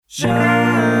Well,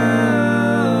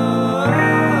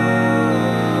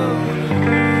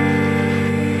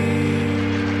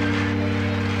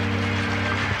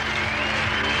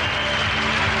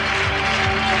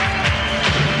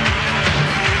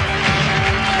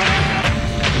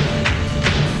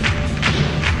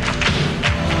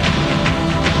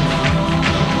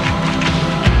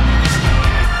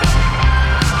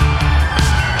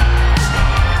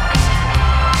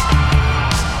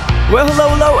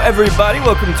 hello, everybody.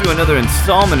 Welcome to another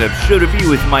installment of Show to Be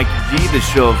with Mike G, the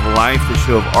show of life, the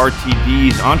show of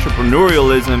RTDs,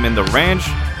 entrepreneurialism, and the Ranch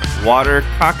Water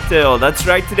Cocktail. That's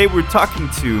right. Today we're talking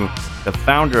to the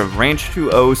founder of Ranch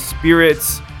 2O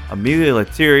Spirits, Amelia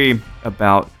Lettieri,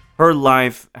 about her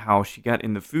life, how she got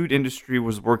in the food industry,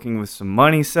 was working with some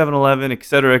money, 7-Eleven,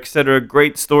 etc., etc.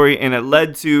 Great story, and it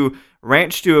led to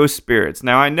Ranch 2O Spirits.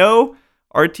 Now, I know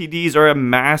RTDs are a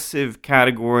massive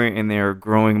category, and they are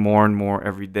growing more and more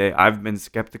every day. I've been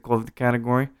skeptical of the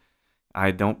category.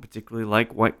 I don't particularly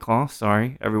like White Claw.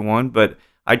 Sorry, everyone. But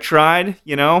I tried,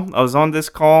 I was on this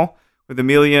call with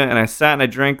Amelia, and I sat and I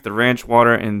drank the ranch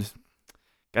water, and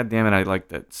God damn it, I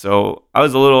liked it. So I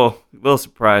was a little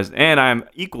surprised, and I'm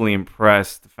equally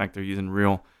impressed the fact they're using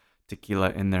real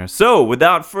tequila in there. So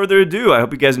without further ado, I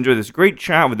hope you guys enjoy this great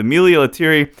chat with Amelia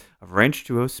Lettieri of Ranch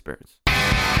 2O Spirits.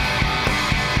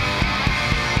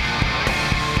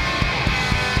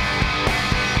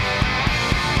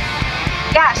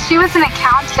 Yeah, she was an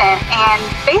accountant and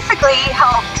basically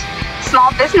helped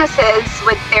small businesses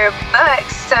with their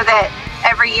books so that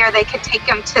every year they could take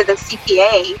them to the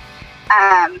CPA.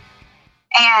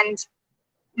 And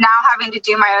now having to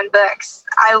do my own books,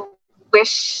 I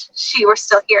wish she were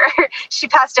still here. She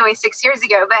passed away 6 years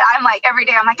ago, but I'm like, every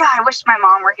day I'm like, I wish my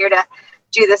mom were here to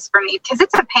do this for me because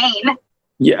it's a pain.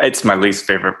 Yeah, it's my least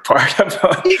favorite part of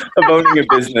owning a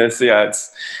business. Yeah,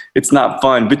 it's not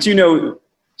fun. But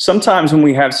sometimes when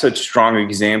we have such strong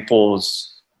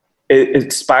examples, it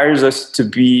inspires us to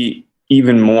be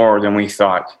even more than we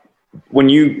thought. When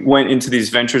you went into these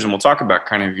ventures, and we'll talk about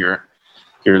kind of your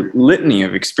litany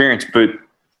of experience, but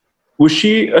was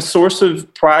she a source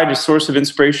of pride, a source of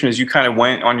inspiration as you kind of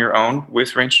went on your own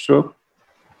with Ranch 2O?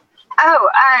 Oh,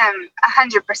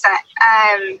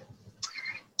 100%.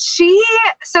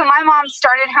 So my mom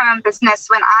started her own business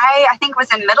when I think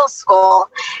was in middle school.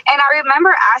 And I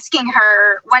remember asking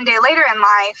her one day later in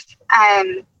life,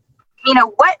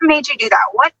 what made you do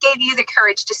that? What gave you the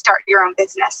courage to start your own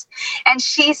business? And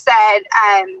she said,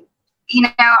 I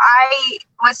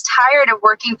was tired of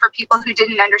working for people who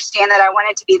didn't understand that I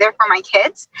wanted to be there for my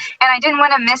kids. And I didn't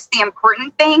want to miss the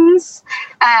important things.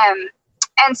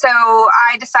 And so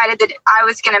I decided that I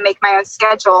was going to make my own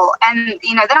schedule. And,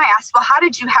 then I asked, well, how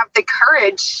did you have the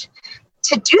courage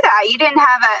to do that? You didn't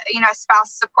have a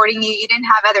spouse supporting you. You didn't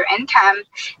have other income.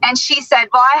 And she said,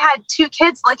 well, I had 2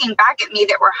 kids looking back at me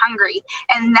that were hungry.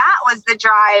 And that was the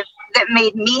drive that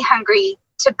made me hungry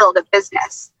to build a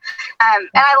business. And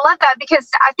I love that because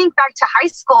I think back to high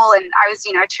school and I was,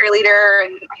 a cheerleader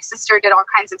and my sister did all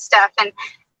kinds of stuff. And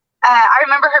I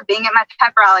remember her being at my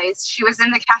pep rallies. She was in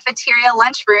the cafeteria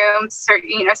lunchroom,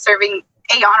 serving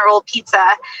a honor roll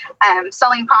pizza,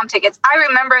 selling prom tickets. I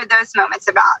remember those moments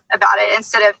about it.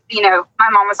 Instead of, my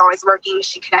mom was always working.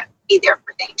 She couldn't be there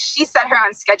for things. She set her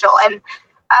own schedule. And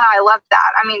I loved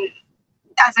that. I mean,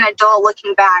 as an adult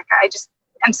looking back, I just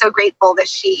am so grateful that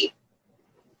she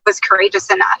was courageous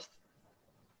enough.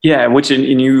 Yeah. Which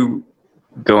in you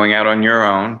going out on your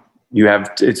own, you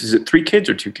have, is it 3 kids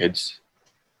or 2 kids?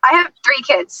 I have 3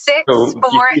 kids, 6, 4,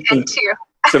 and 2.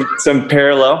 Some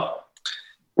parallel,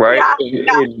 right?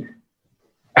 Yeah. And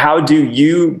how do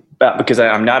you, because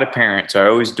I'm not a parent, so I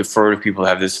always defer to people who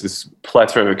have this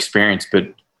plethora of experience,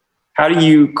 but how do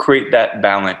you create that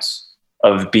balance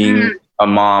of being a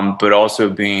mom, but also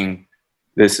being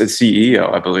a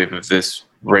CEO, I believe, of this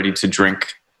ready to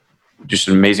drink, just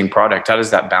an amazing product? How does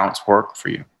that balance work for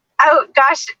you? Oh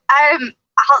gosh,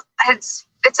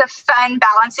 it's a fun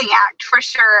balancing act for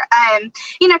sure.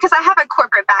 Because I have a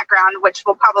corporate background, which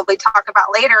we'll probably talk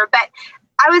about later, but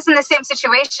I was in the same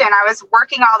situation. I was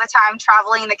working all the time,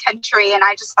 traveling the country, and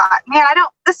I just thought, man,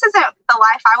 this isn't the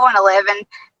life I want to live, and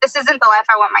this isn't the life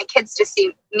I want my kids to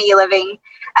see me living.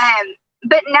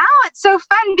 But now it's so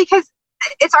fun because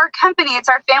it's our company, it's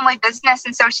our family business,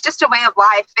 and so it's just a way of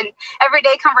life. And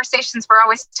everyday conversations, we're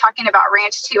always talking about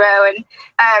Ranch 2O, and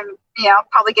I'll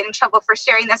probably get in trouble for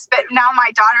sharing this, but now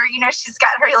my daughter, she's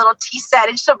got her little tea set,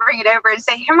 and she'll bring it over and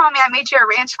say, "Here, Mommy, I made you a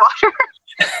ranch water."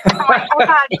 I'm like, "Oh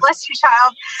God, bless you,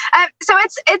 child." So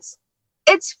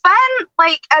it's fun.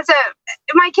 Like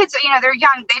my kids, they're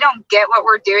young, they don't get what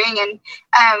we're doing, and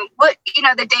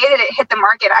the day that it hit the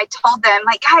market, I told them,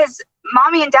 like, guys,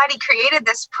 mommy and daddy created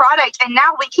this product and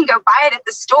now we can go buy it at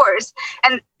the stores.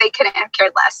 And they couldn't have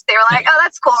cared less. They were like, oh,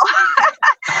 that's cool.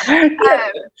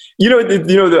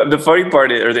 The funny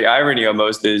part or the irony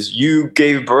almost is you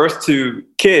gave birth to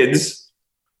kids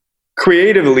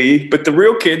creatively, but the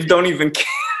real kids don't even care.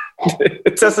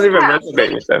 It doesn't even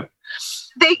resonate with them.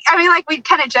 We'd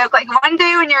kind of joke, like, one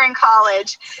day when you're in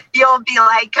college, you'll be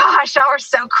like, gosh, y'all were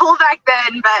so cool back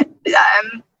then. But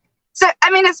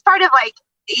it's part of like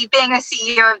being a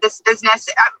CEO of this business.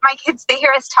 My kids, they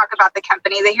hear us talk about the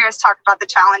company. They hear us talk about the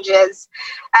challenges.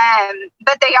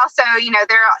 But they also,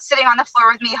 they're sitting on the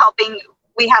floor with me helping.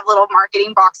 We have little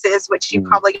marketing boxes, which you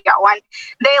probably got one.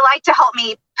 They like to help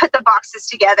me put the boxes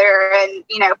together and,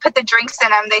 put the drinks in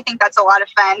them. They think that's a lot of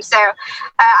fun. So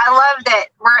I love that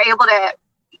we're able to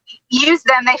use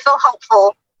them. They feel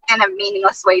helpful in a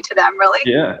meaningless way to them, really.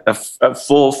 Yeah, a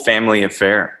full family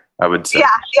affair, I would say.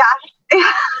 Yeah.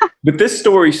 But this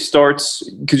story starts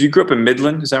because you grew up in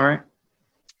Midland, is that right?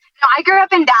 No, I grew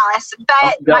up in Dallas,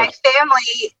 but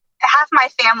half my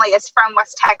family is from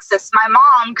West Texas. My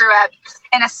mom grew up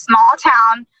in a small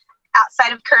town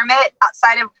outside of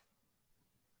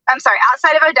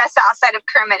Odessa, outside of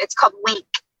Kermit. It's called Wink,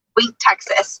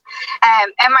 Texas.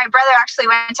 And my brother actually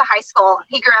went to high school.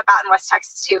 He grew up out in West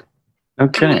Texas too.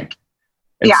 Okay.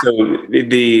 And so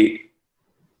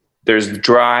there's the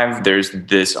drive, there's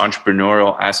this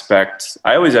entrepreneurial aspect.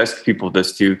 I always ask people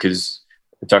this too, because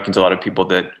I'm talking to a lot of people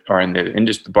that are in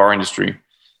the bar industry.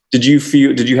 Did you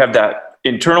have that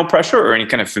internal pressure or any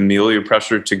kind of familial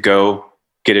pressure to go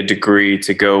get a degree,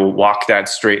 to go walk that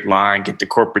straight line, get the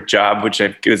corporate job, which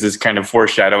this is kind of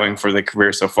foreshadowing for the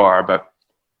career so far, but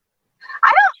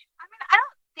I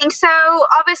don't think so.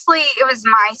 Obviously it was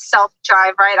my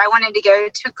self-drive, right? I wanted to go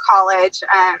to college.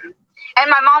 And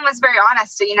my mom was very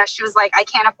honest. She was like, I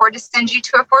can't afford to send you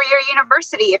to a 4-year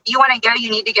university. If you want to go, you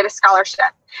need to get a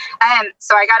scholarship.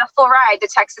 So I got a full ride to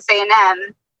Texas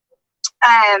A&M.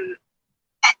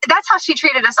 That's how she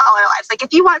treated us all our lives. Like,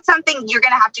 if you want something, you're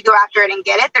going to have to go after it and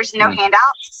get it. There's no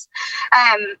handouts.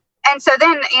 And so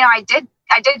then, I did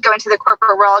go into the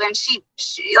corporate world, and she,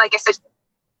 like I said,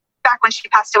 back when she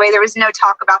passed away, there was no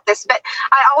talk about this, but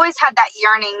I always had that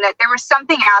yearning that there was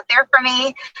something out there for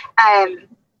me.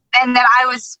 And that I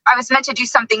was meant to do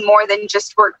something more than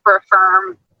just work for a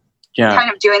firm, kind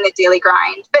of doing the daily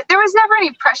grind. But there was never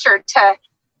any pressure to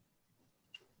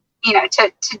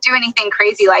do anything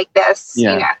crazy like this.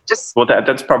 Well,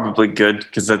 that's probably good,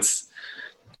 because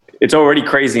it's already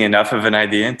crazy enough of an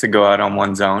idea to go out on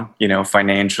one's own,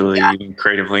 financially,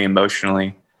 creatively,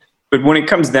 emotionally. But when it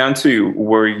comes down to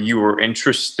where you were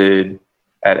interested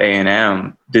at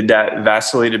A&M, did that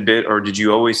vacillate a bit, or did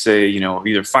you always say,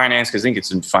 either finance, because I think it's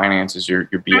in finance is your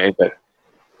BA, but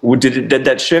did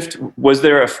that shift? Was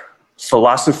there a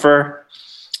philosopher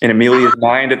in Amelia's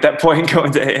mind at that point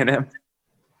going to A&M?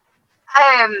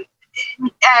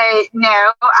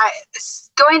 No,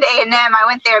 going to A&M, I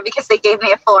went there because they gave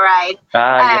me a full ride.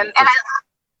 And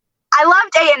I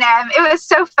loved A&M. It was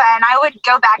so fun. I would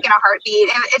go back in a heartbeat.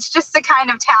 It's just the kind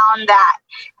of town that,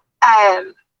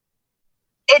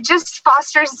 it just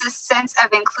fosters this sense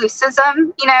of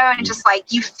inclusism, and just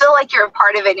like you feel like you're a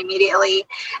part of it immediately.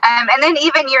 And then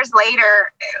even years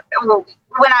later,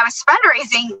 when I was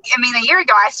fundraising, a year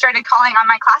ago, I started calling on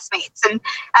my classmates, and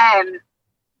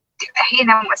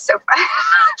it was so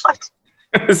fun.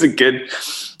 It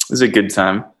was a good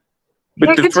time.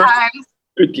 But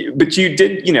But you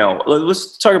did,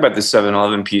 let's talk about the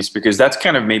 7-Eleven piece, because that's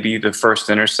kind of maybe the first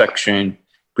intersection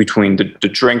between the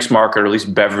drinks market, or at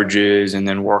least beverages, and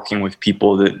then working with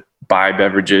people that buy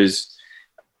beverages.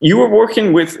 You were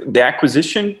working with the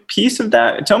acquisition piece of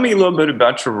that. Tell me a little bit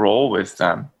about your role with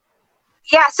them.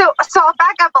 Yeah, so I'll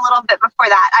back up a little bit before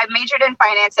that. I majored in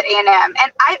finance at A&M,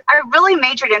 and I really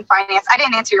majored in finance. I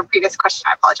didn't answer your previous question.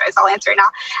 I apologize. I'll answer it now.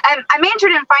 I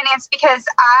majored in finance because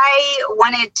I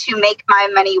wanted to make my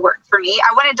money work for me.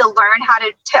 I wanted to learn how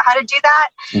to do that.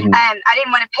 Mm-hmm. I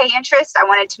didn't want to pay interest. I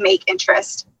wanted to make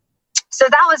interest. So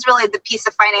that was really the piece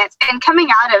of finance. And coming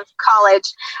out of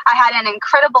college, I had an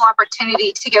incredible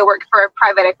opportunity to go work for a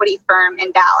private equity firm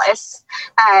in Dallas.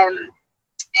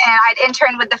 And I'd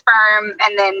interned with the firm,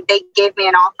 and then they gave me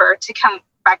an offer to come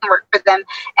back and work for them.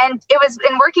 And it was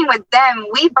in working with them,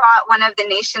 we bought one of the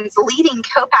nation's leading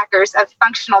co-packers of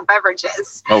functional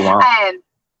beverages. Oh, wow.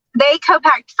 They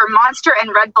co-packed for Monster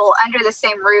and Red Bull under the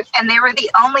same roof, and they were the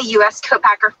only U.S.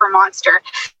 co-packer for Monster.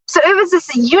 So it was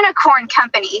this unicorn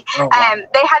company. Oh, wow.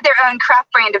 They had their own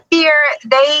craft brand of beer.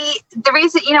 The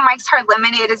reason, Mike's Hard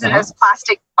Lemonade is in those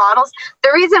plastic bottles.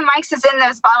 The reason Mike's is in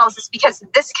those bottles is because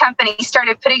this company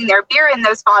started putting their beer in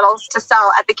those bottles to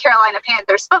sell at the Carolina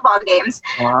Panthers football games.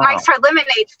 Wow. Mike's Hard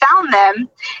Lemonade found them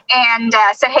and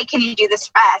said, hey, can you do this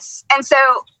for us? And so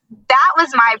that was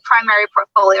my primary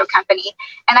portfolio company.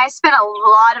 And I spent a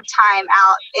lot of time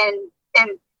out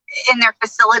in their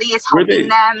facilities helping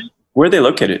them. Where are they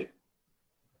located?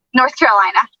 North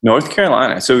Carolina. North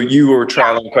Carolina. So you were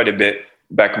traveling quite a bit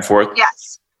back and forth?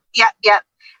 Yes. Yep.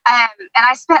 And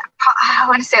I spent, I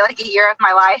want to say, like a year of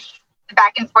my life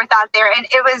back and forth out there. And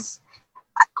I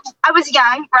was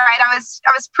young, right? I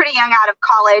was pretty young out of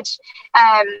college.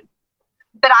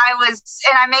 But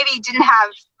I maybe didn't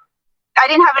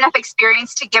have enough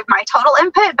experience to give my total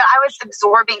input, but I was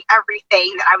absorbing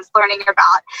everything that I was learning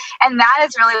about. And that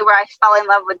is really where I fell in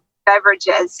love with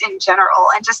beverages in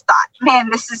general and just thought, man,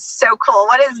 this is so cool.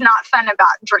 What is not fun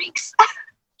about drinks?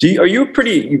 Are you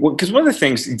because one of the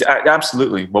things,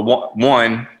 absolutely. Well,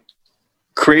 one,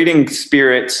 creating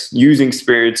spirits, using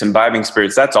spirits, imbibing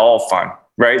spirits, that's all fun,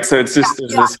 right? So it's just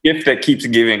this gift that keeps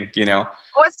giving,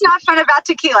 What's not fun about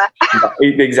tequila?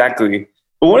 Exactly.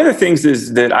 But one of the things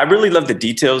is that I really love the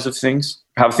details of things,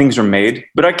 how things are made,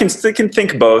 but I can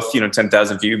think both,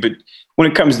 10,000 view, but when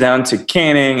it comes down to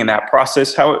canning and that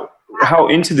process, how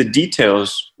into the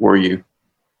details were you?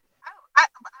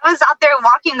 I was out there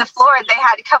walking the floor. They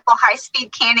had a couple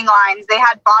high-speed canning lines. They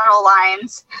had bottle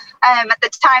lines. At the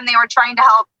time, they were trying to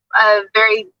help a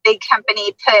very big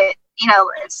company put,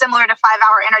 similar to 5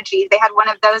 Hour Energy. They had one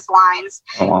of those lines.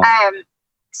 Oh, wow.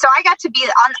 So I got to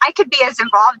I could be as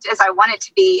involved as I wanted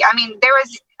to be. I mean,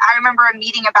 I remember a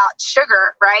meeting about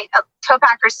sugar, right?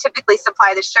 Co-packers typically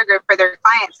supply the sugar for their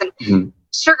clients, and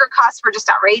sugar costs were just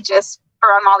outrageous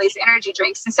from all these energy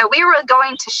drinks. And so we were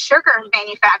going to sugar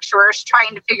manufacturers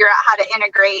trying to figure out how to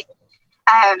integrate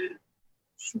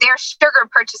their sugar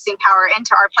purchasing power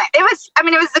into our plant. It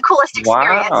was the coolest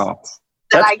experience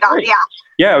that I got. Great. Yeah.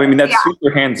 Yeah. I mean, that's super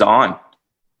hands-on.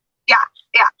 Yeah.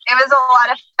 It was a lot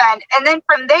of fun. And then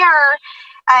from there,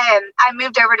 I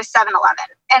moved over to 7-Eleven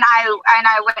and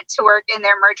I went to work in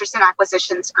their mergers and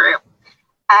acquisitions group,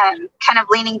 kind of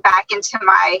leaning back into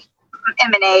my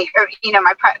M&A or,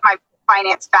 my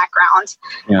finance background.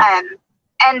 Yeah.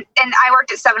 And I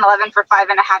worked at 7-Eleven for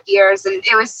 5.5 years, and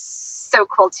it was so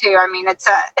cool too. I mean, it's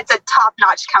a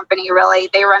top-notch company, really.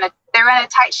 They run a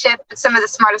tight ship. Some of the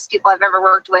smartest people I've ever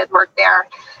worked with work there.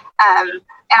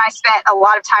 And I spent a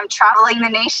lot of time traveling the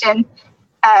nation,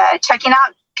 checking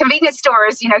out convenience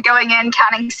stores, going in,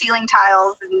 counting ceiling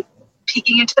tiles and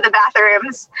peeking into the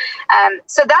bathrooms.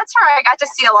 So that's where I got to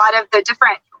see a lot of the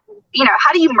different,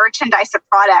 how do you merchandise a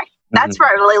product? That's where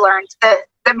I really learned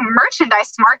the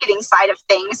merchandise marketing side of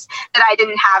things that I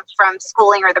didn't have from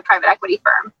schooling or the private equity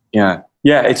firm. Yeah.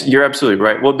 You're absolutely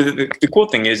right. Well, the cool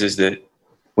thing is that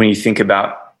when you think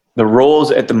about the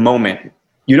roles at the moment,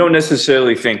 you don't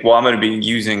necessarily think, well, I'm going to be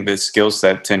using this skill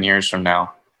set 10 years from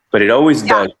now, but it always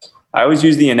does. I always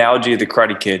use the analogy of the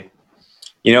Karate Kid.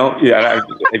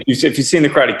 If you've seen the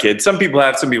Karate Kid, some people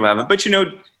have, some people haven't, but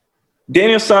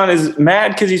Daniel-san is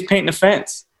mad because he's painting a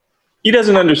fence. He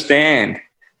doesn't understand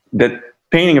that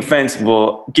painting a fence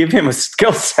will give him a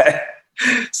skill set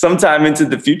sometime into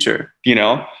the future,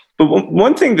 But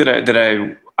one thing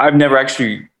that I've never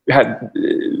actually had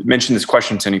mentioned this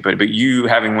question to anybody, but you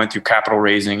having went through capital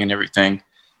raising and everything,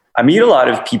 I meet a lot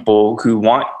of people who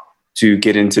want to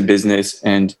get into business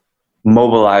and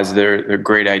mobilize their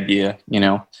great idea,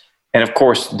 And of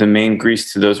course, the main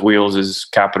grease to those wheels is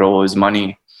capital, is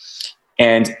money.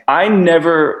 And I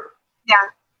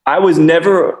was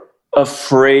never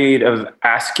afraid of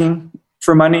asking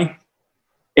for money.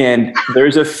 And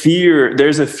there's a fear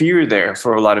there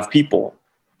for a lot of people.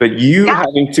 But you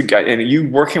having to get, and you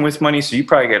working with money, so you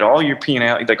probably get all your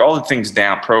P&L, like all the things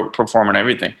down, pro forma and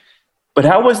everything. But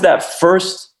how was that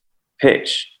first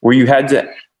pitch where you had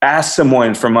to ask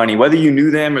someone for money, whether you knew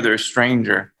them or they're a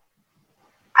stranger?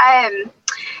 I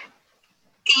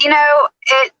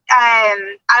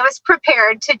was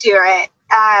prepared to do it.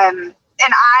 And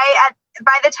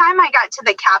by the time I got to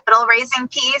the capital raising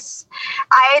piece,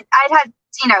 I'd had,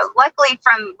 luckily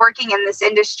from working in this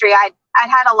industry, I'd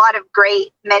had a lot of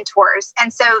great mentors.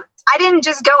 And so I didn't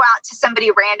just go out to somebody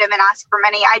random and ask for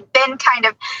money. I'd been kind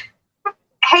of,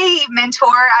 hey,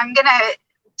 mentor, I'm going to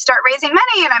start raising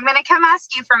money and I'm going to come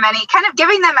ask you for money, kind of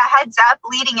giving them a heads up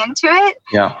leading into it.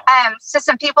 Yeah. So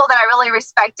some people that I really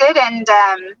respected. And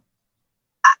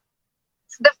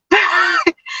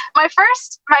my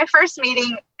first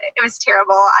meeting, it was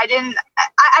terrible. I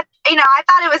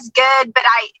thought it was good, but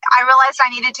I realized I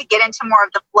needed to get into more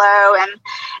of the flow, and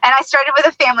I started with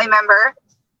a family member,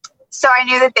 so I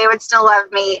knew that they would still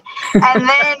love me. And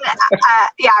then,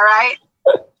 yeah, right.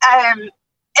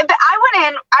 But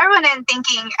I went in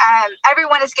thinking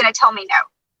everyone is going to tell me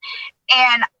no,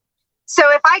 and so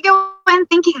if I go in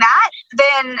thinking that,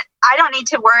 then I don't need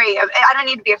to worry. I don't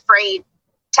need to be afraid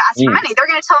to ask for money. They're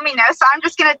going to tell me no, so I'm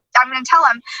going to tell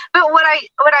them. But what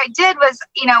I did was,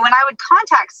 when I would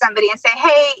contact somebody and say,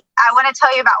 hey, I want to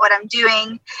tell you about what I'm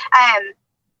doing, and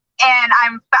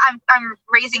I'm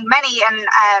raising money, and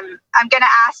I'm going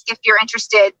to ask if you're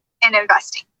interested in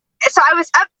investing. So I was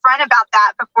upfront about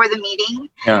that before the meeting.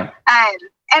 Yeah.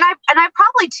 And I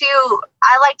probably too,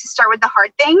 I like to start with the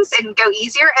hard things and go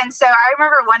easier. And so I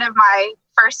remember one of my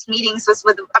first meetings was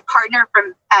with a partner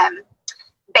from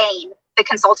Bain, the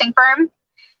consulting firm.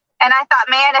 And I thought,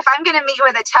 man, if I'm going to meet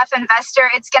with a tough investor,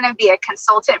 it's going to be a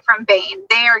consultant from Bain.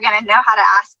 They are going to know how to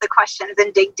ask the questions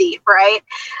and dig deep, right?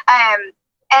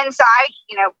 And so I,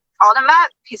 called him up.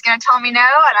 He's going to tell me no.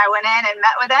 And I went in and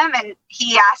met with him, and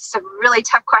he asked some really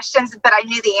tough questions, but I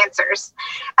knew the answers.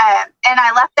 And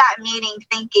I left that meeting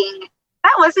thinking,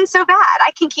 that wasn't so bad. I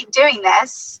can keep doing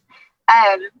this.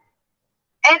 And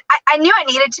I knew it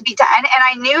needed to be done. And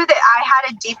I knew that I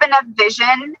had a deep enough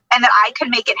vision and that I could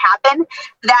make it happen,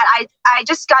 that I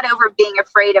just got over being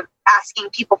afraid of asking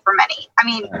people for money. I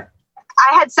mean,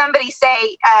 I had somebody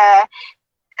say,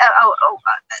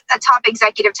 a top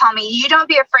executive tell me, you don't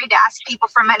be afraid to ask people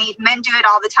for money. Men do it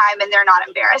all the time and they're not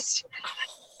embarrassed.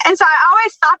 And so I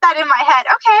always thought that in my head,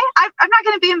 okay, I'm not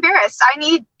going to be embarrassed. I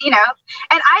need, and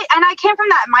I came from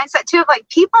that mindset too, of like,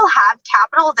 people have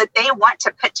capital that they want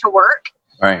to put to work.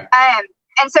 Right.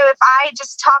 And so if I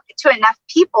just talk to enough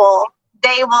people,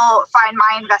 they will find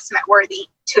my investment worthy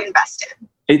to invest in.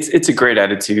 It's a great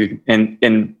attitude,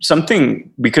 and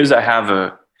something, because I have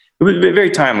it was very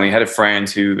timely. I had a friend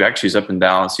who actually is up in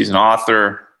Dallas. He's an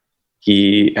author.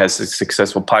 He has a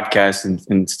successful podcast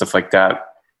and stuff like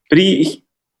that. But he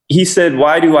said,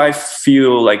 why do I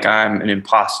feel like I'm an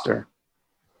imposter?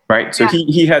 Right. So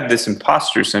he had this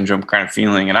imposter syndrome kind of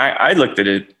feeling. And I looked at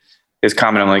it, his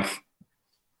comment, I'm like,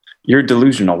 you're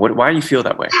delusional. Why do you feel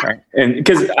that way? Right. And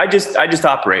because I just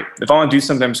operate. If I want to do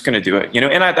something, I'm just going to do it.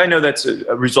 And I know that's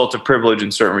a result of privilege in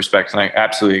certain respects. And I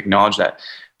absolutely acknowledge that.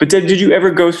 But did you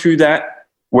ever go through that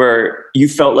where you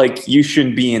felt like you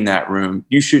shouldn't be in that room,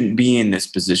 you shouldn't be in this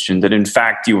position, that in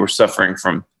fact you were suffering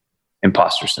from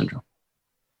imposter syndrome?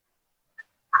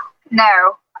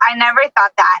 No, I never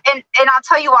thought that. And I'll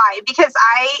tell you why. Because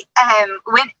I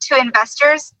went to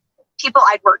investors, people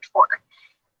I'd worked for.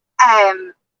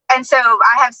 And so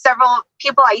I have several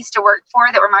people I used to work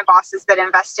for that were my bosses that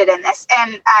invested in this.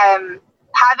 And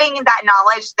having that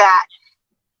knowledge that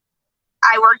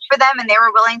I worked for them and they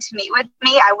were willing to meet with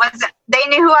me. They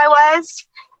knew who I was.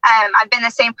 I've been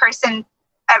the same person,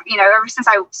 ever since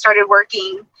I started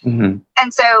working. Mm-hmm.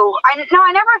 And so I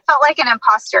never felt like an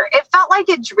imposter. It felt like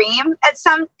a dream at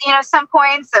some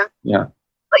points of,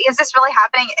 like, is this really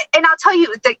happening? And I'll tell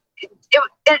you,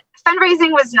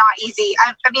 fundraising was not easy.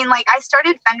 I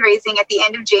started fundraising at the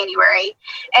end of January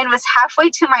and was halfway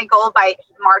to my goal by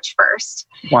March 1st.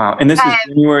 Wow. And this is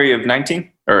January of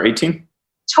 19 or 18?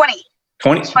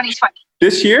 2020.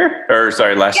 This year? Or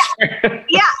sorry, last year?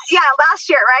 yeah, last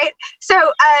year, right?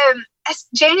 So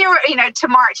January, to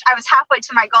March, I was halfway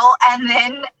to my goal, and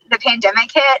then the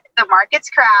pandemic hit, the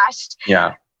markets crashed.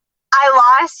 Yeah.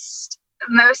 I lost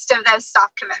most of those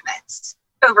soft commitments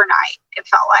overnight, it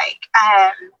felt like.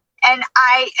 And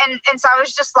so I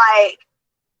was just like,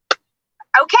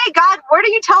 okay, God, what are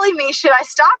you telling me? Should I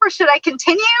stop or should I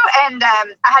continue? And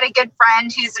I had a good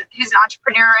friend who's an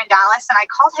entrepreneur in Dallas, and I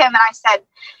called him and I said,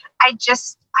 I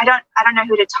don't know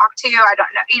who to talk to. I don't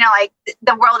know, like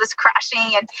the world is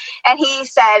crashing. And he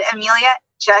said, Amelia,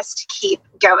 just keep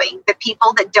going. The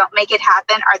people that don't make it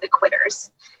happen are the quitters.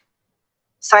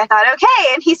 So I thought,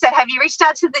 okay. And he said, have you reached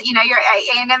out to your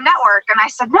A&M network? And I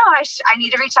said, no, I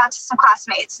need to reach out to some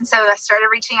classmates. And so I started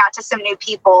reaching out to some new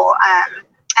people.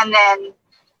 And then,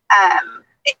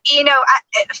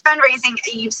 fundraising,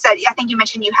 I think you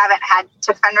mentioned you haven't had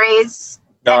to fundraise.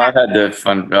 No, I've had to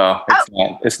fund.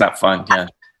 It's not fun. Yeah.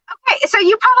 Okay. So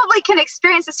you probably can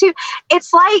experience this too.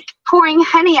 It's like pouring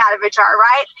honey out of a jar,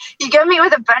 right? You go meet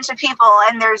with a bunch of people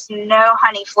and there's no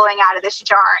honey flowing out of this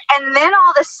jar. And then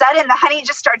all of a sudden the honey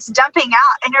just starts dumping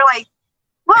out and you're like,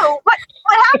 whoa, what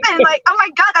happened? Like, oh my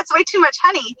God, that's way too much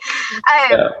honey.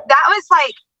 That was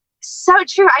like so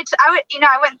true. I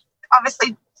went,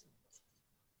 obviously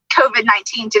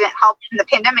COVID-19 didn't help and the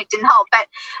pandemic didn't help, but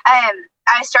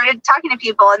I started talking to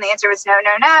people, and the answer was no,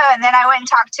 no, no. And then I went and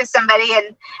talked to somebody,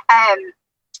 and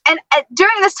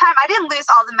during this time, I didn't lose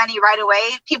all the money right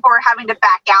away. People were having to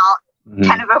back out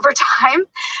kind of over time.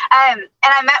 And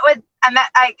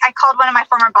I called one of my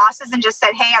former bosses and just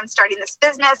said, hey, I'm starting this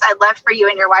business. I'd love for you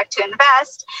and your wife to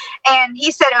invest. And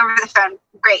he said over the phone,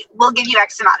 great, we'll give you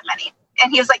X amount of money.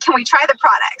 And he was like, can we try the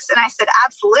products? And I said,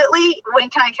 absolutely. When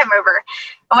can I come over?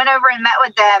 I went over and met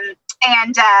with them.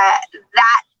 And that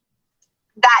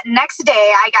next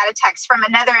day, I got a text from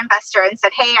another investor and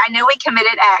said, hey, I know we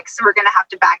committed X. We're going to have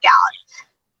to back out.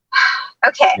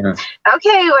 Okay,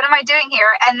 what am I doing here?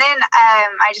 And then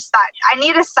I just thought, I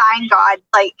need a sign, God.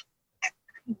 Like,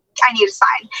 I need a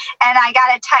sign. And I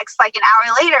got a text like an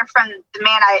hour later from the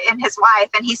man and his wife.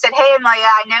 And he said, hey, Amelia,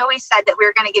 I know we said that we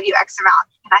were going to give you X amount.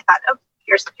 And I thought, oh,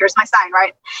 here's my sign,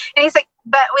 right? And he's like,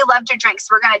 but we loved your drinks.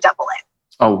 We're going to double it.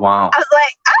 Oh, wow. I was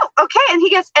like, oh, okay. And he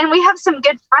goes, and we have some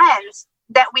good friends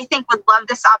that we think would love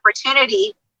this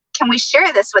opportunity. Can we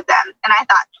share this with them? And I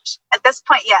thought, at this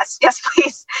point, yes,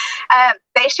 please.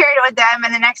 They shared it with them.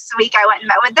 And the next week I went and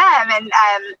met with them. And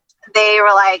they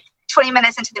were like 20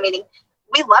 minutes into the meeting,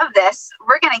 we love this.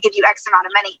 We're going to give you X amount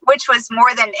of money, which was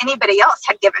more than anybody else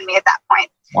had given me at that point.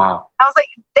 Wow. I was like,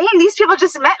 dang, these people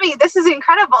just met me. This is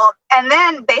incredible. And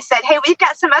then they said, hey, we've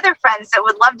got some other friends that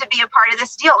would love to be a part of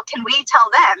this deal. Can we tell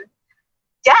them?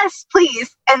 Yes,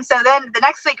 please. And so then the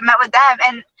next week I met with them.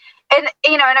 And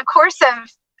you know, in a course of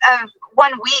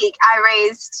 1 week, I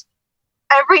raised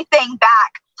everything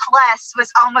back, plus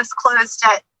was almost close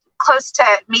to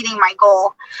meeting my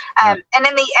goal. And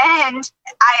in the end,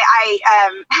 I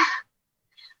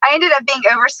ended up being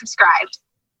oversubscribed.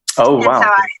 Oh, wow. And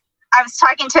so I was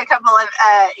talking to a couple of,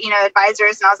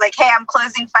 advisors, and I was like, hey, I'm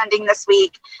closing funding this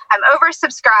week. I'm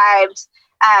oversubscribed,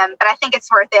 but I think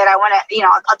it's worth it. I want to,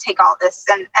 I'll take all this.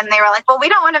 And they were like, well, we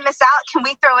don't want to miss out. Can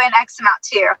we throw in X amount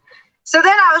too? So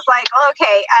then I was like, well,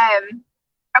 okay.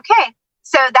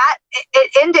 So that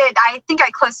it ended, I think I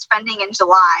closed funding in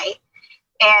July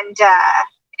and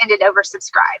ended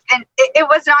oversubscribed. And it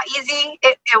was not easy.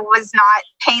 It was not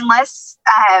painless,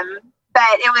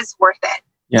 but it was worth it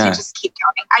to just keep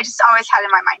going. I just always had in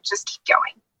my mind, just keep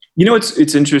going. You know,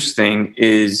 it's interesting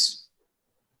is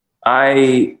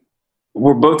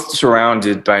we're both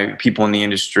surrounded by people in the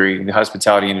industry, the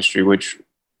hospitality industry, which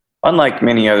unlike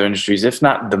many other industries, if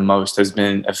not the most, has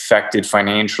been affected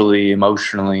financially,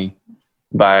 emotionally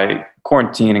by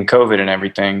quarantine and COVID and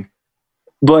everything.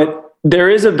 But there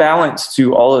is a balance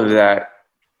to all of that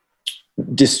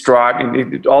distraught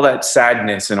and all that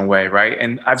sadness in a way, right?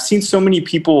 And I've seen so many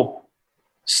people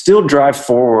still drive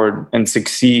forward and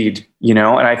succeed, and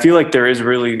I feel like there is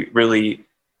really, really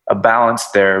a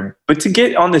balance there. But to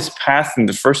get on this path in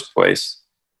the first place,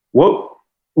 what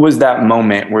was that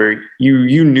moment where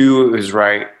you knew it was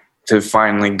right to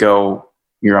finally go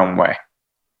your own way?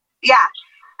 Yeah.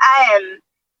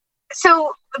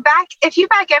 So if you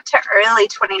back up to early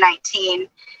 2019,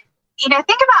 think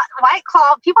about White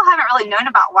Claw. People haven't really known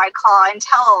about White Claw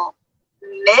until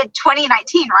mid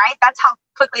 2019, right? That's how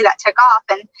quickly that took off.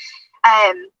 And,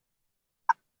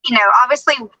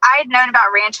 obviously I had known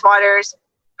about ranch waters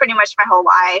pretty much my whole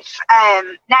life.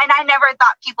 And I never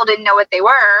thought people didn't know what they were.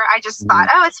 I just thought,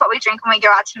 oh, it's what we drink when we go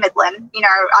out to Midland,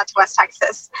 out to West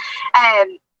Texas.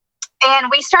 And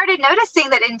we started noticing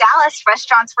that in Dallas,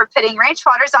 restaurants were putting ranch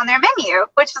waters on their menu,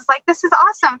 which was like, this is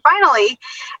awesome, finally.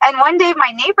 And one day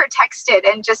my neighbor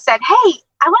texted and just said, hey,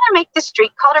 I want to make this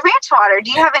drink called a ranch water.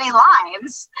 Do you have any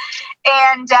limes?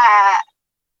 And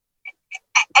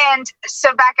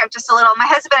so back up just a little, my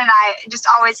husband and I, just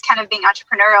always kind of being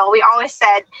entrepreneurial, we always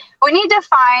said, we need to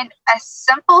find a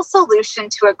simple solution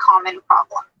to a common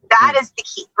problem. That is the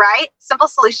key, right? Simple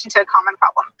solution to a common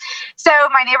problem. So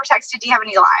my neighbor texted, do you have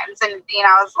any limes? And,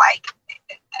 I was like,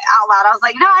 out loud, I was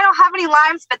like, no, I don't have any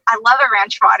limes, but I love a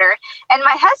ranch water. And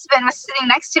my husband was sitting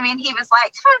next to me and he was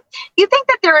like, you think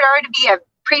that there would already be a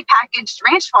prepackaged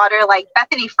ranch water like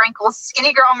Bethany Frankel's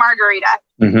Skinny Girl Margarita?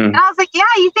 And I was like, yeah,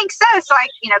 you think so? So I,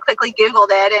 quickly Googled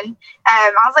it. And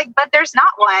I was like, but there's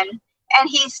not one. And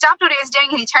he stopped what he was doing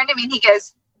and he turned to me and he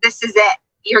goes, this is it.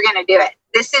 You're going to do it.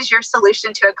 This is your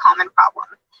solution to a common problem.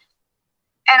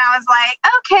 And I was like,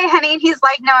 okay, honey. And he's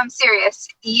like, no, I'm serious.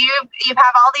 You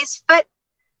have all these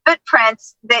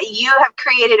footprints that you have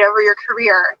created over your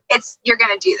career. You're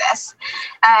going to do this.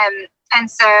 And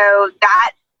so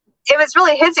that, it was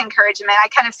really his encouragement. I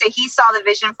kind of say he saw the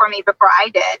vision for me before I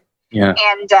did. Yeah.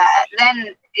 And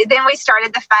then we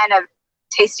started the fun of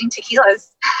tasting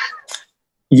tequilas.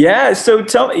 Yeah. So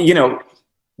tell me,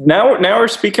 Now we're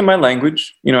speaking my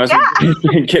language, as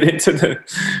we get into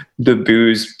the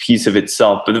booze piece of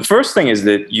itself. But the first thing is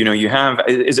that, you have,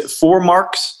 is it 4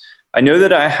 marks? I know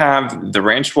that I have the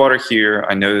ranch water here.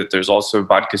 I know that there's also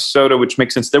vodka soda, which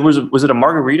makes sense. Was it a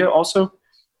margarita also?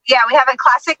 Yeah, we have a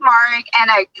classic marg and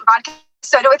a vodka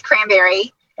soda with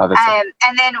cranberry. Oh,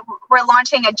 and then we're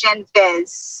launching a gin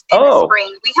fizz in the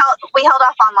spring. We held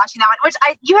off on launching that one, which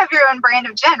you have your own brand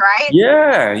of gin, right?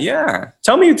 Yeah.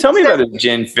 Tell me about the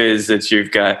gin fizz that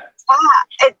you've got.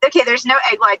 Okay, there's no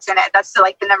egg whites in it. That's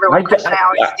the number one question I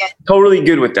always get. Totally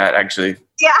good with that, actually.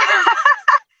 Yeah.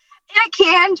 In a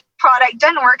canned product,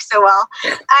 doesn't work so well.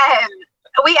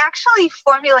 We actually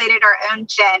formulated our own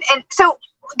gin. And so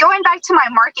going back to my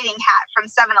marketing hat from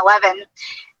 7-Eleven,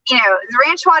 the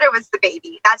ranch water was the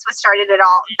baby. That's what started it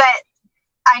all. But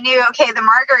I knew, okay, the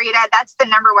margarita, that's the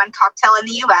number 1 cocktail in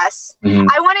the U.S. Mm-hmm.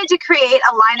 I wanted to create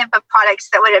a lineup of products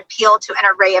that would appeal to an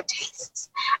array of tastes.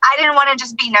 I didn't want to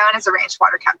just be known as a ranch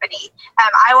water company.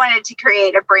 I wanted to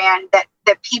create a brand that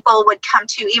people would come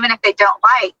to, even if they don't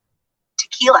like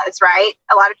tequilas, right?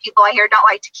 A lot of people I hear don't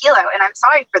like tequila, and I'm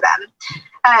sorry for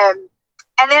them.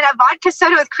 And then a vodka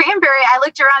soda with cranberry, I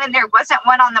looked around and there wasn't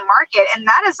one on the market. And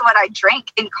that is what I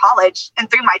drank in college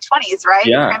and through my 20s, right?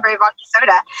 Yeah. Cranberry vodka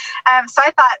soda. So I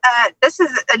thought, this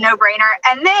is a no-brainer.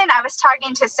 And then I was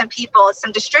talking to some people,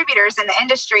 some distributors in the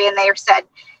industry, and they said,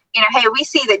 hey, we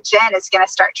see that gin is going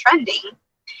to start trending.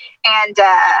 And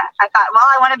I thought, well,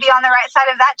 I want to be on the right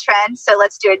side of that trend, so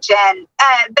let's do a gin.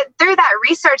 But through that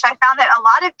research, I found that a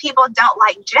lot of people don't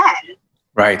like gin.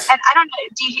 Right. And I don't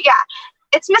know,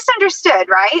 it's misunderstood,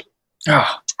 right?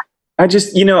 Oh, I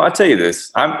just, I'll tell you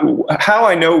this. How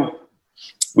I know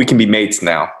we can be mates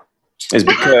now is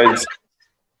because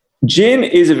gin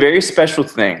is a very special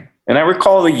thing. And I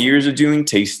recall the years of doing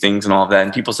tastings and all of that,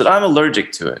 and people said, I'm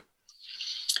allergic to it.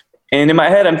 And in my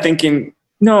head, I'm thinking,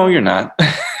 no, you're not.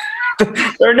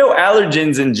 There are no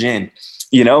allergens in gin.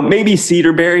 Maybe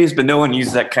cedar berries, but no one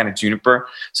uses that kind of juniper.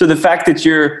 So the fact that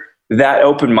you're that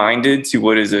open-minded to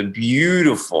what is a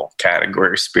beautiful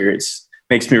category of spirits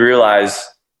makes me realize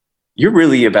you're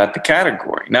really about the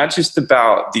category, not just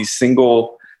about these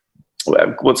single,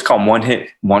 what's called one-hit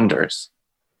wonders.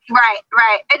 Right.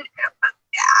 And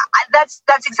that's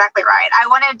exactly right. I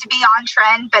wanted to be on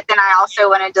trend, but then I also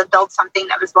wanted to build something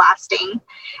that was lasting.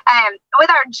 With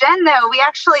our gin, though, we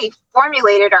actually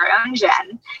formulated our own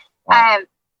gin. Wow.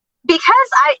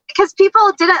 Because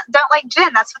people don't like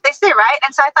gin. That's what they say, right?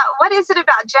 And so I thought, what is it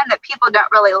about gin that people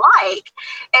don't really like?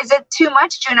 Is it too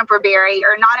much juniper berry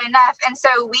or not enough? And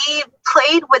so we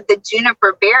played with the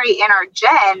juniper berry in our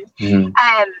gin. Mm-hmm.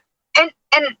 And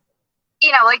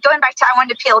going back to, I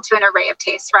wanted to appeal to an array of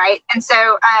tastes, right? And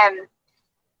so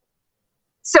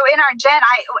so in our gin,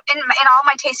 in all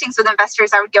my tastings with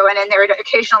investors, I would go in and there would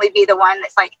occasionally be the one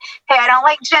that's like, hey, I don't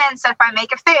like gin. So if I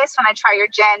make a face when I try your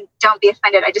gin, don't be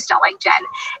offended. I just don't like gin.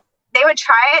 They would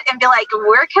try it and be like,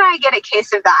 where can I get a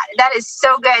case of that? That is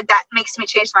so good. That makes me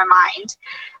change my mind.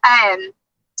 And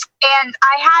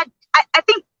I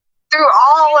think through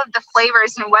all of the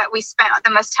flavors and what we spent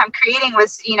the most time creating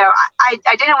was, I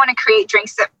didn't want to create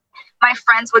drinks that my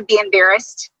friends would be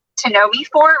embarrassed to know me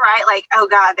for, right? Like, oh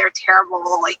God, they're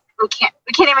terrible. Like we can't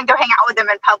even go hang out with them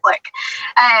in public.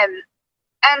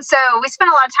 And so we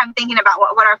spent a lot of time thinking about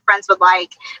what our friends would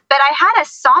like. But I had a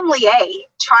sommelier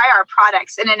try our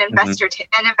products in an investor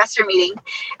meeting.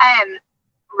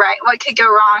 Right, what could go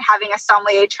wrong having a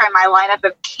sommelier try my lineup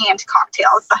of canned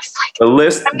cocktails? I was like, the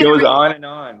list goes on and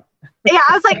on. Yeah,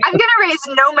 I was like, I'm going to raise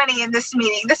no money in this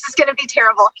meeting. This is going to be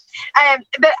terrible.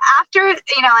 But after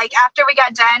we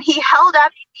got done, he held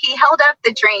up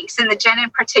the drinks and the gin in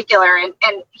particular.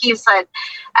 And he said,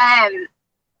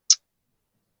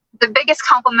 the biggest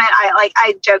compliment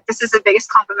I joke, this is the biggest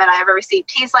compliment I ever received.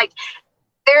 He's like,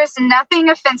 there's nothing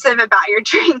offensive about your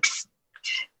drinks.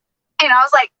 And I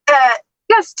was like,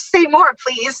 yes, say more,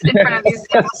 please, in front of these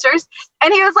investors.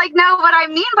 And he was like, no, what I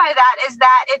mean by that is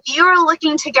that if you are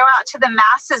looking to go out to the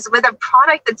masses with a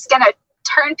product that's going to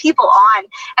turn people on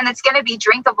and that's going to be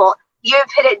drinkable, you have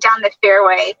hit it down the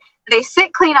fairway. They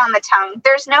sit clean on the tongue.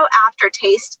 There's no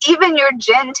aftertaste. Even your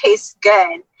gin tastes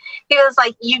good. He was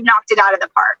like, you've knocked it out of the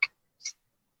park.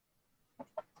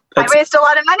 I raised a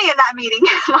lot of money in that meeting.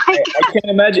 I can't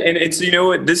imagine. And it's,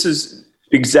 this is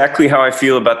exactly how I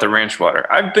feel about the ranch water.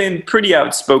 I've been pretty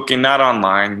outspoken, not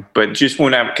online, but just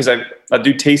because I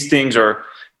do tastings or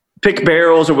pick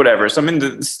barrels or whatever. So I'm in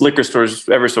the liquor stores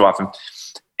ever so often,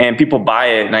 and people buy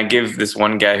it, and I give this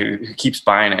one guy who keeps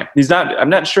buying it. I'm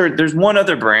not sure. There's one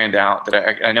other brand out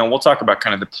that I know. We'll talk about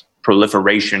kind of the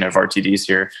proliferation of RTDs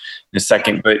here in a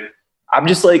second, but I'm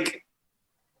just like,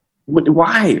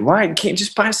 Why can't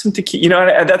just buy some tequila? You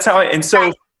know, that's how and so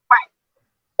Right.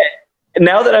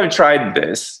 now that I've tried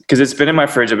this, because it's been in my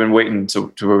fridge, I've been waiting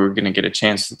to where we're going to get a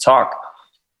chance to talk.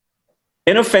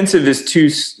 Inoffensive is too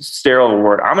sterile a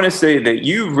word. I'm going to say that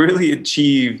you really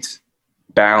achieved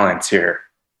balance here.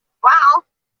 Wow.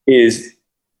 Is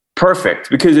perfect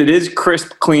because it is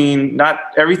crisp, clean. Not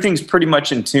everything's pretty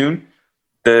much in tune.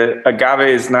 The agave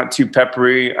is not too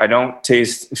peppery. I don't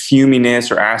taste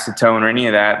fuminess or acetone or any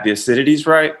of that. The acidity's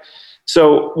right.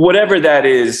 So whatever that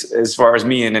is, as far as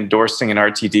me and endorsing an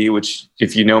RTD, which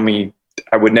if you know me,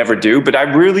 I would never do, but I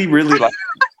really, really like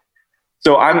it.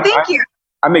 So Thank you.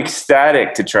 I'm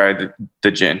ecstatic to try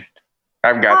the gin.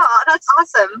 I've got. Oh, that's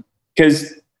awesome.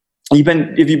 Because have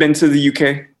you been to the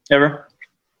UK ever?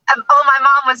 My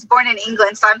mom was born in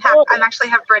England, so I'm actually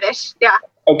half British. Yeah.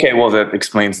 Okay, well that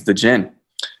explains the gin.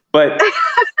 But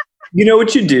you know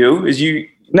what you do is you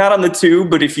not on the tube,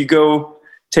 but if you go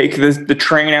take the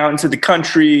train out into the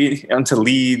country, into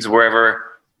Leeds,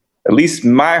 wherever, at least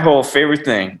my whole favorite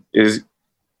thing is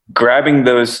grabbing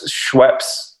those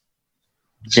Schweppes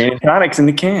gin and tonics in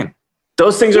the can.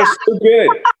 Those things are so good.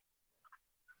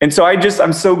 And so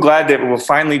I'm so glad that we'll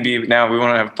finally be, now we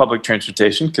want to have public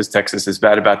transportation because Texas is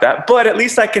bad about that. But at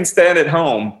least I can stand at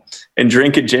home and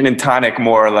drink a gin and tonic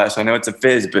more or less. I know it's a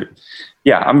fizz, but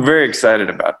yeah, I'm very excited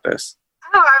about this.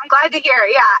 Oh, I'm glad to hear.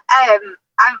 Yeah.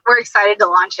 We're excited to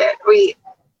launch it.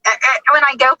 When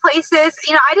I go places,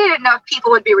 you know, I didn't know if people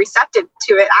would be receptive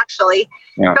to it actually.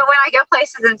 Yeah. But when I go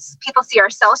places and people see our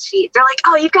sales sheet, they're like,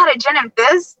 "Oh, you've got a gin and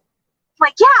fizz?" I'm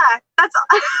like, "Yeah, that's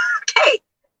okay.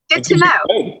 Good to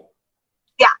know."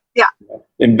 Yeah.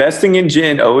 Investing in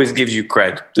gin always gives you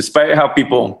cred, despite how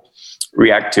people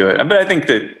react to it. But I think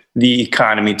that the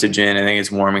economy to gin, I think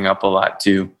it's warming up a lot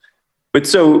too. But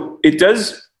so it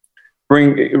does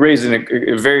raise a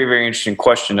very, very interesting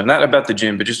question, and not about the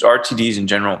gin, but just RTDs in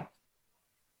general.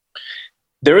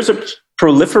 There is a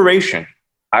proliferation.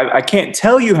 I can't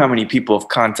tell you how many people have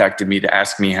contacted me to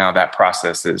ask me how that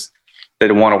process is,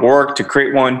 that want to work to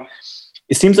create one.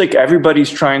 It seems like everybody's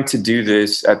trying to do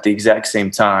this at the exact same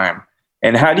time.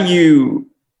 And how do you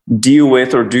deal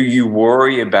with, or do you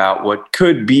worry about what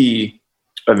could be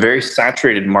a very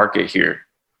saturated market here?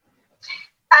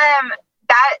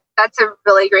 That's a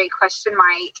really great question,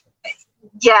 Mike.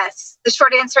 Yes, the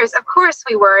short answer is, of course,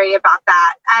 we worry about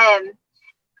that.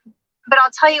 But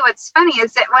I'll tell you what's funny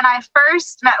is that when I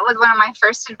first met with one of my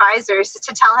first advisors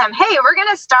to tell him, hey, we're going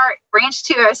to start Ranch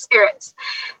 2 Spirits.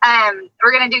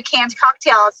 We're going to do canned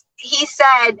cocktails. He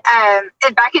said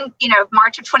back in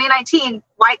March of 2019,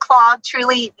 White Claw,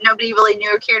 truly nobody really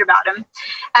knew or cared about him.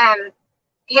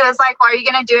 He was like, well, are you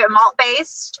going to do it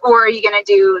malt-based or are you going to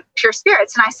do pure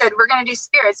spirits? And I said, we're going to do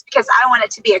spirits because I want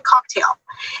it to be a cocktail.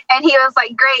 And he was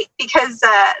like, great, because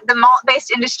the malt-based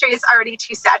industry is already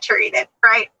too saturated,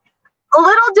 right?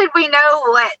 Little did we know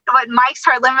what Mike's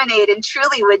Hard Lemonade and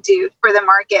Truly would do for the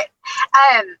market.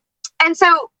 And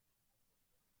so,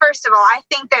 first of all, I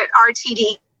think that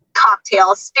RTD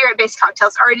cocktails, spirit-based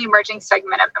cocktails, are an emerging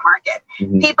segment of the market.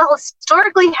 Mm-hmm. People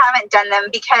historically haven't done them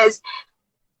because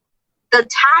the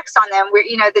tax on them,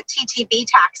 the TTB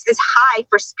tax is high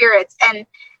for spirits, and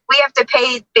we have to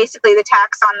pay basically the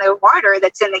tax on the water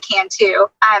that's in the can too.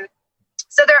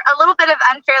 So they're a little bit of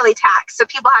unfairly taxed, so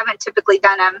people haven't typically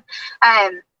done them.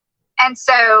 And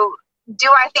so do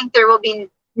I think there will be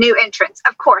new entrants?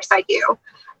 Of course I do.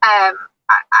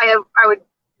 I would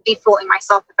be fooling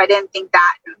myself if I didn't think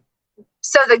that.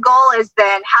 So the goal is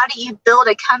then, how do you build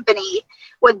a company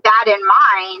with that in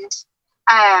mind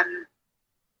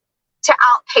to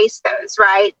outpace those,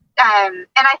 right? And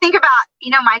I think about,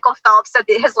 Michael Phelps at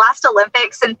his last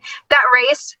Olympics, and that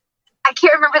race, I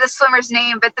can't remember the swimmer's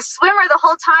name, but the swimmer the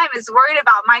whole time is worried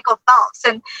about Michael Phelps.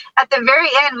 And at the very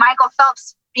end, Michael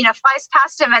Phelps, flies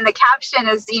past him, and the caption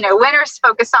is, winners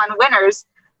focus on winners,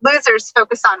 losers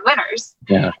focus on winners.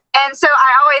 Yeah. And so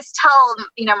I always tell,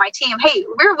 my team, hey,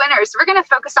 we're winners. We're going to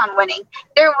focus on winning.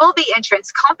 There will be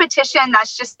entrants, competition.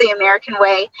 That's just the American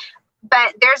way,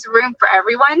 but there's room for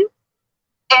everyone.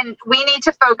 And we need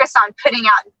to focus on putting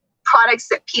out products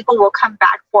that people will come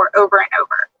back for over and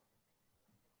over.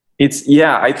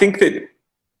 I think that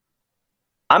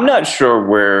I'm not sure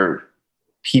where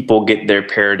people get their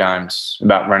paradigms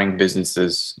about running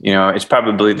businesses. It's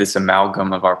probably this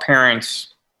amalgam of our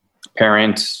parents,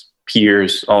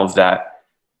 peers, all of that.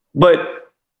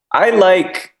 But I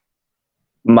like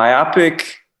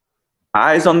myopic,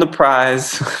 eyes on the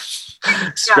prize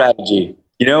strategy.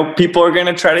 People are going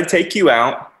to try to take you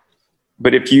out. But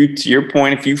to your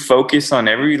point, if you focus on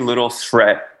every little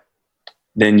threat,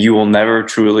 then you will never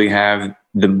truly have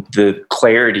the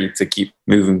clarity to keep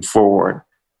moving forward.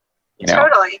 you know?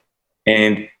 Totally.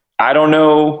 And I don't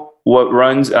know what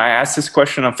runs. And I asked this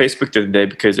question on Facebook the other day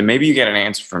because, and maybe you get an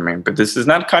answer from me, but this is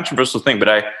not a controversial thing. But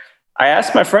I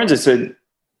asked my friends, I said,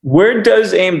 where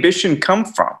does ambition come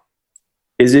from?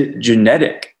 Is it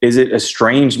genetic? Is it a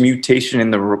strange mutation in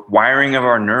the wiring of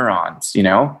our neurons, you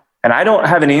know? And I don't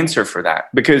have an answer for that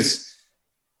because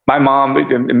my mom,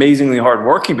 amazingly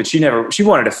hardworking, but she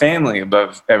wanted a family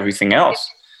above everything else.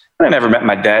 And I never met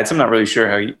my dad, so I'm not really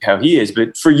sure how he is.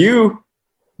 But for you,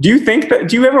 do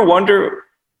you ever wonder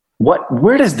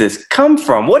where does this come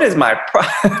from? What is my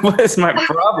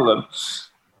problem?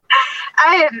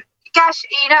 Gosh,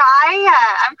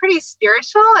 I'm pretty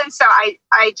spiritual, and so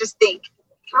I just think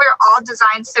we're all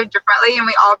designed so differently, and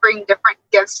we all bring different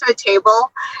gifts to the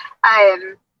table.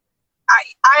 I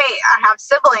have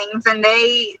siblings, and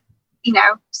they,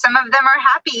 some of them are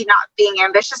happy not being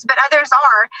ambitious, but others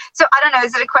are. So I don't know.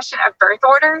 Is it a question of birth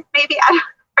order? Maybe.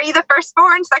 Are you the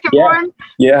firstborn, secondborn?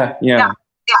 Yeah.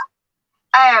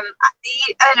 I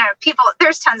know people,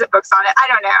 there's tons of books on it. I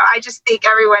don't know. I just think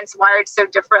everyone's wired so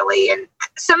differently. And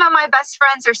some of my best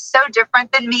friends are so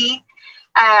different than me.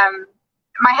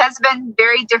 My husband,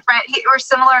 very different. We're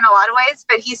similar in a lot of ways,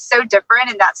 but he's so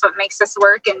different, and that's what makes us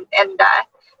work. And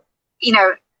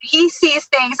he sees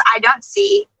things I don't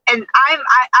see. And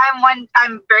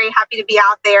I'm very happy to be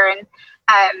out there and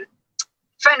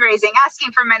fundraising,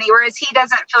 asking for money, whereas he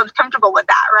doesn't feel comfortable with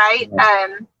that, right?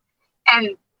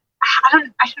 And I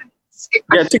don't.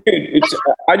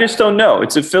 I just don't know.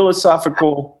 It's a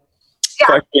philosophical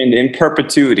question in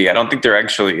perpetuity. I don't think there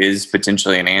actually is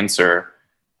potentially an answer.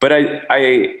 But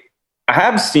I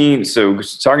have seen, so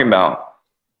talking about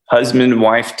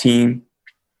husband-wife team,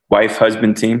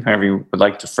 wife-husband team, however you would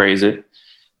like to phrase it.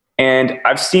 And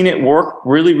I've seen it work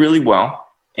really, really well.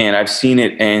 And I've seen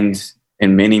it end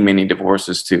in many, many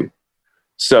divorces too.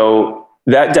 So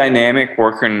that dynamic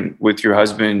working with your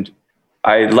husband,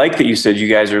 I like that you said you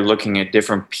guys are looking at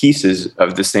different pieces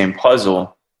of the same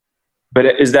puzzle. But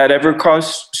is that ever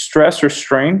caused stress or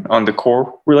strain on the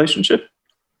core relationship?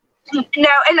 No,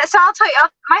 and so I'll tell you,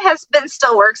 my husband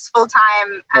still works full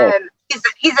time.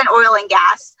 He's in oil and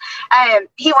gas.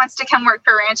 He wants to come work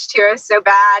for Ranchero so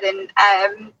bad, and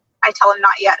I tell him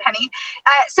not yet, honey.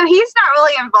 So he's not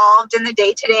really involved in the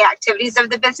day-to-day activities of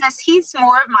the business. He's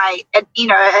more of my,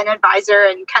 an advisor,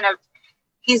 and kind of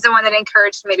he's the one that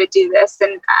encouraged me to do this,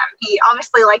 and he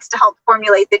obviously likes to help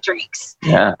formulate the drinks.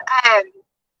 Yeah.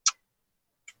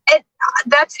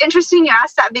 That's interesting you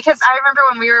asked that, because I remember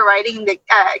when we were writing the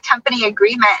company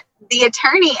agreement, the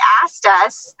attorney asked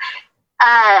us,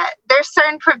 there's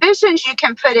certain provisions you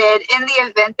can put in the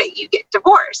event that you get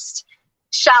divorced.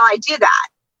 Shall I do that?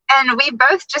 And we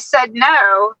both just said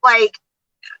no,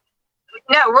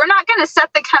 no, we're not going to set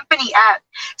the company up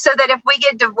so that if we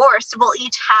get divorced, we'll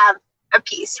each have a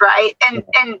piece, right? And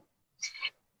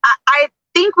I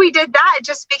think we did that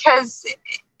just because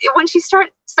once you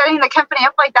start setting the company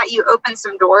up like that, you open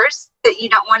some doors that you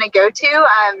don't want to go to.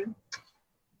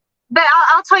 But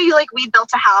I'll tell you, we built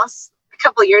a house a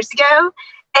couple of years ago,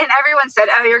 and everyone said,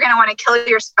 oh, you're going to want to kill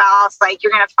your spouse.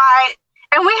 You're going to fight.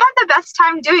 And we had the best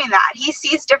time doing that. He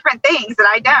sees different things that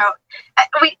I don't.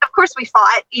 Of course, we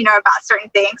fought, about certain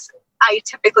things. I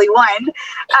typically won.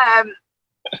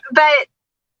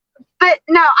 But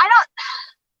no,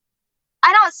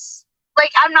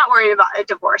 I'm not worried about a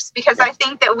divorce, because I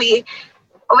think that we've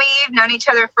known each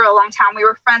other for a long time. We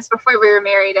were friends before we were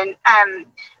married, and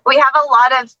we have a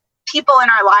lot of people in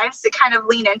our lives that kind of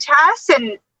lean into us,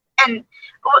 and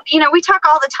we talk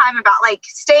all the time about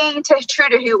staying true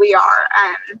to who we are,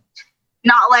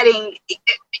 not letting.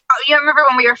 Remember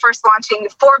when we were first launching,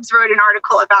 Forbes wrote an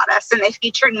article about us, and they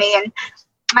featured me, and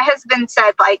my husband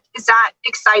said, is that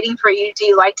exciting for you? Do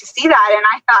you like to see that? And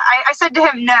I said to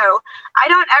him, no, I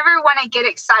don't ever want to get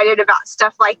excited about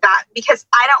stuff like that, because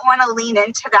I don't want to lean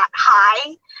into that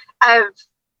high of,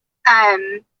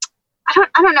 I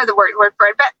don't know the word for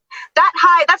it, but that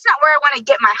high, that's not where I want to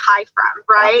get my high from.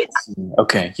 Right.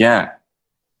 Okay. Yeah.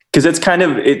 Cause that's kind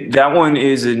of it. That one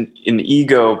is an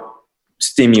ego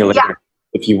stimulator,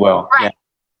 if you will. Right.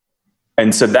 Yeah.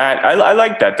 And so that, I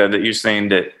like that though, that you're saying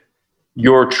that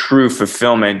your true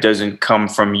fulfillment doesn't come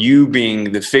from you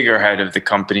being the figurehead of the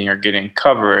company or getting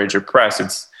coverage or press.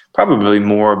 It's probably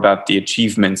more about the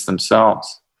achievements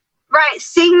themselves. Right.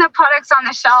 Seeing the products on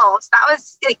the shelves. That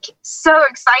was so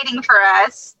exciting for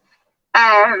us.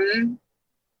 When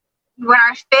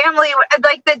our family,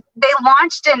 they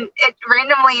launched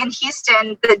randomly in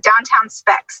Houston, the downtown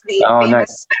Specs, the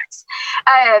famous Specs.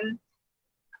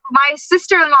 My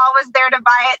sister-in-law was there to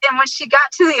buy it, and when she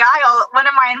got to the aisle, one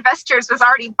of my investors was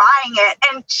already buying it,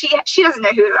 and she doesn't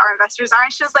know who our investors are,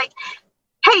 and she was like,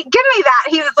 hey, give me that.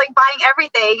 He was like buying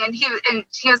everything, and he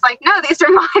was like, no, these are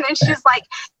mine. And she's like,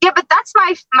 yeah, but that's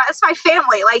my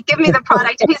family. Like, give me the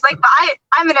product. And he's like, but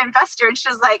I'm an investor. And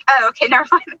she's like, oh, okay, never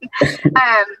mind.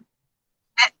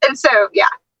 And so, yeah.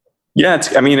 Yeah,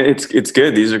 it's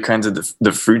good. These are kinds of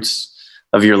the fruits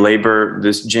of your labor.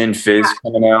 This gin fizz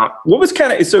coming out. What was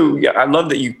I love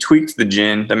that you tweaked the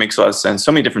gin. That makes a lot of sense.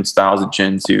 So many different styles of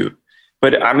gin too.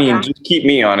 But just keep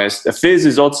me honest. A fizz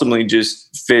is ultimately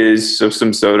just fizz. So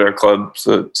some soda, club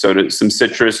soda, some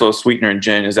citrus, a little sweetener, and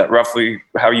gin. Is that roughly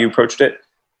how you approached it?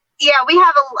 Yeah, we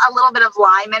have a little bit of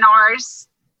lime in ours.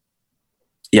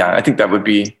 Yeah, I think that would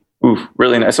be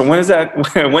really nice. So when's that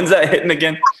hitting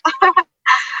again?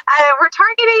 We're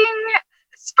targeting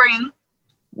spring.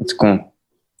 That's cool.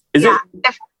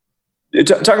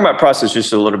 Talking about process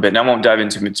just a little bit, and I won't dive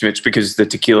into it too much because the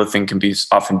tequila thing can be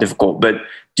often difficult, but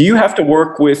do you have to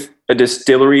work with a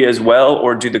distillery as well,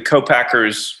 or do the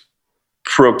co-packers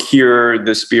procure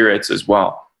the spirits as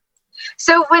well?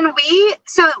 So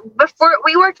before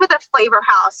we worked with a flavor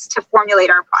house to formulate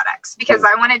our products because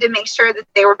I wanted to make sure that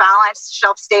they were balanced,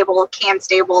 shelf stable, can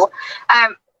stable.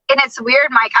 And it's weird,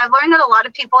 Mike, I've learned that a lot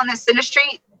of people in this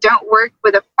industry don't work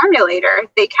with a formulator.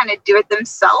 They kind of do it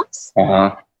themselves.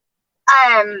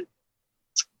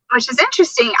 Which is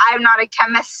interesting. I'm not a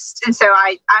chemist, and so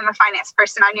I'm a finance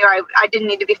person. I knew I didn't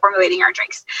need to be formulating our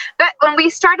drinks. But when we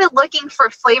started looking for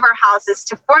flavor houses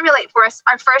to formulate for us,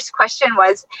 our first question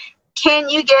was, can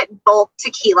you get bulk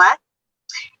tequila?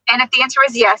 And if the answer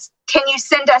was yes, can you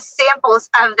send us samples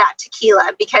of that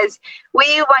tequila? Because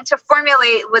we want to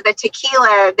formulate with a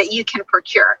tequila that you can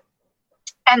procure.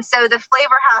 And so the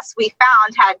flavor house we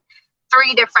found had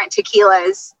 3 different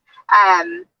tequilas.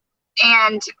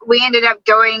 And we ended up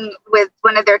going with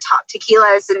one of their top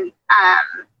tequilas. And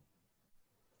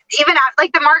even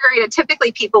like the margarita,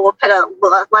 typically people will put a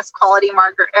less quality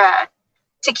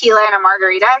tequila in a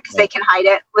margarita because they can hide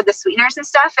it with the sweeteners and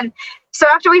stuff. And so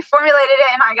after we formulated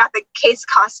it and I got the case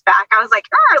cost back, I was like,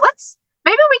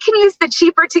 maybe we can use the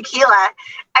cheaper tequila.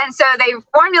 And so they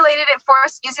formulated it for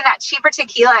us using that cheaper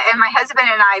tequila. And my husband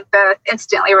and I both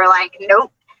instantly were like,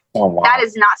 nope. Oh, wow. That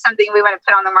is not something we want to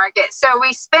put on the market. So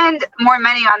we spend more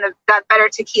money on that better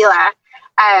tequila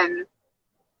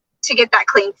to get that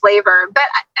clean flavor. But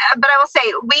I will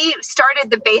say we started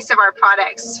the base of our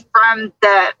products from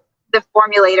the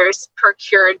formulators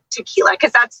procured tequila,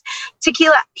 because that's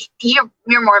tequila. You're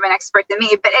more of an expert than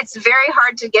me, but it's very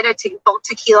hard to get a bulk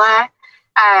tequila.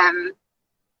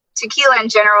 Tequila in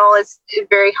general is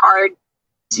very hard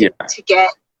to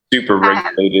get. Super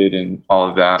regulated and all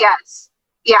of that. Yes.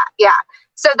 Yeah.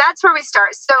 So that's where we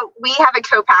start. So we have a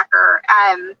co-packer,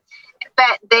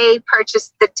 but they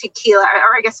purchase the tequila,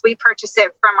 or I guess we purchase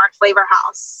it from our flavor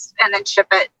house and then ship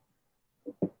it.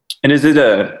 And is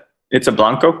it's a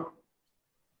Blanco?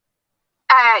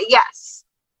 Yes.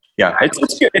 Yeah,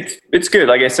 it's good. It's good.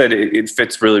 Like I said, it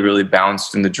fits really, really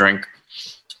balanced in the drink.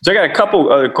 So I got a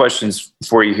couple other questions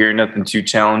for you here. Nothing too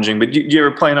challenging, but do you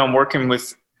ever plan on working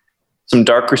with some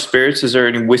darker spirits? Is there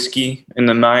any whiskey in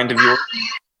the mind of yours?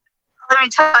 Let me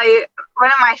tell you, one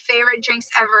of my favorite drinks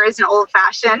ever is an old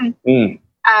fashioned. And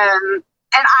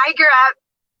I grew up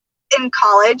in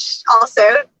college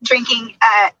also drinking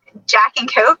Jack and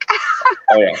Coke.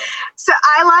 Oh, yeah. So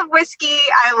I love whiskey.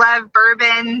 I love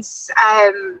bourbons.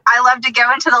 I love to go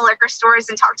into the liquor stores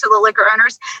and talk to the liquor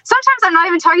owners. Sometimes I'm not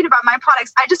even talking about my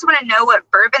products. I just want to know what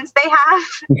bourbons they have.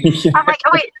 I'm like,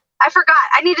 oh, wait. I forgot.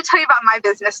 I need to tell you about my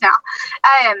business now.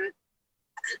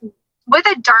 With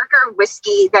a darker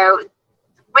whiskey, though,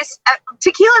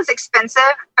 tequila is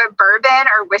expensive, but bourbon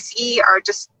or whiskey are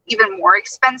just even more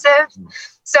expensive.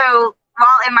 So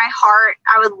while in my heart,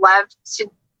 I would love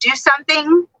to do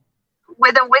something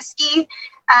with a whiskey,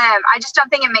 I just don't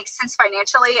think it makes sense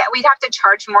financially. We'd have to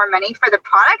charge more money for the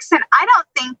products, and I don't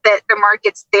think that the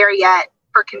market's there yet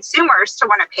for consumers to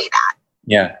want to pay that.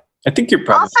 Yeah, I think you're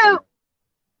probably...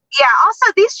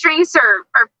 Also, these drinks are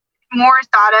more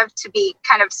thought of to be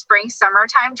kind of spring,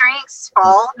 summertime drinks,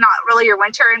 fall, not really your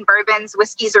winter. And bourbons,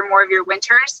 whiskeys are more of your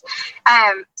winters.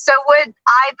 So would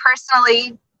I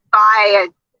personally buy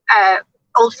a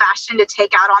old fashioned to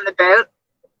take out on the boat?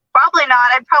 Probably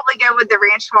not. I'd probably go with the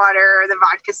ranch water or the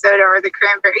vodka soda or the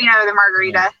cranberry, the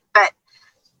margarita. But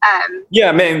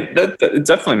yeah, man, that it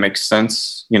definitely makes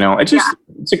sense.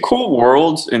 It's a cool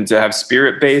world, and to have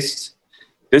spirit based.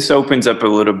 This opens up a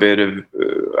little bit of,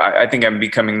 I think I'm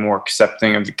becoming more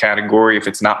accepting of the category if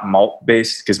it's not malt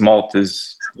based, because malt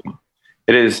is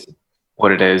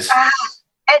what it is.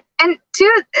 And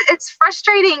two, it's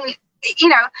frustrating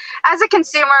as a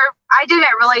consumer, I didn't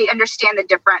really understand the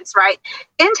difference, right?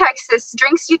 In Texas,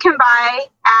 drinks you can buy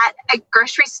at a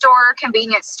grocery store,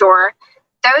 convenience store,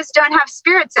 those don't have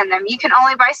spirits in them. You can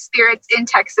only buy spirits in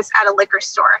Texas at a liquor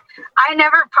store. I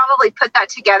never probably put that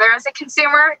together as a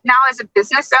consumer. Now, as a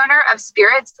business owner of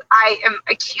spirits, I am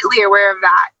acutely aware of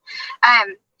that.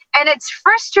 And it's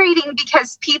frustrating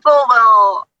because people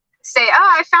will say,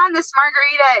 oh, I found this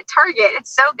margarita at Target.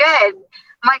 It's so good.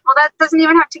 I'm like, well, that doesn't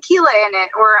even have tequila in it.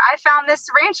 Or I found this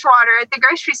ranch water at the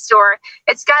grocery store.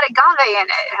 It's got agave in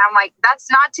it. And I'm like,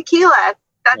 that's not tequila.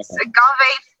 That's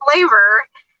agave flavor.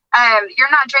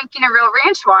 You're not drinking a real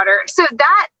ranch water. So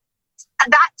that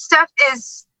stuff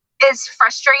is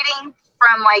frustrating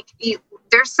from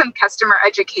there's some customer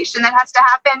education that has to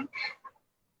happen.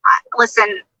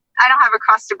 Listen, I don't have a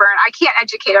cross to burn. I can't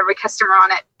educate every customer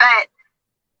on it, but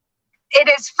it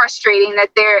is frustrating that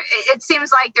it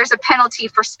seems like there's a penalty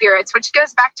for spirits, which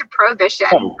goes back to prohibition,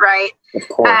 right? Of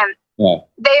course.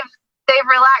 They've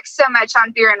relaxed so much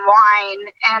on beer and wine,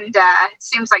 and it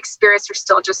seems like spirits are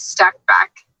still just stuck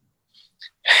back.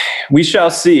 We shall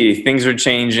see. Things are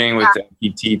changing with the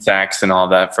PT tax and all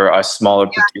that for us smaller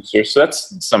producers. So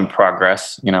that's some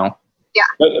progress, Yeah.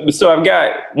 So I've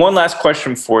got one last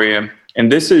question for you. And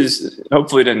this is,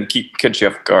 hopefully it doesn't catch you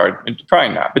off guard.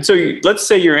 Probably not. But so let's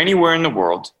say you're anywhere in the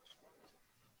world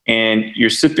and you're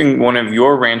sipping one of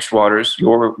your ranch waters,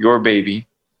 your baby,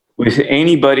 with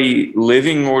anybody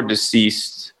living or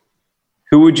deceased.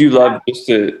 Who would you love just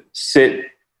to sit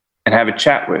and have a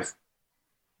chat with?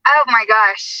 Oh my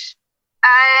gosh.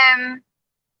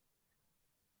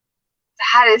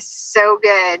 That is so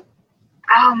good.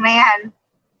 Oh man.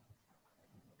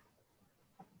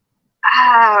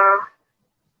 Oh.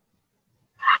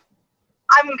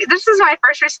 This is my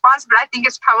first response, but I think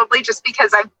it's probably just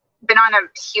because I've been on a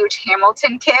huge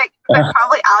Hamilton kick, but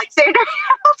probably Alexander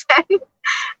Hamilton.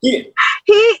 Yeah.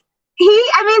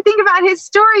 Think about his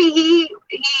story. He,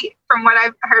 from what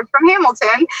I've heard from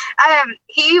Hamilton,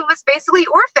 he was basically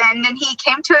orphaned and he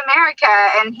came to America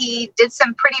and he did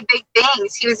some pretty big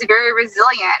things. He was very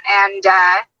resilient and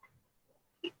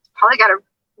probably got a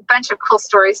bunch of cool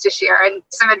stories to share and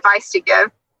some advice to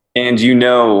give. And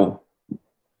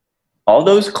all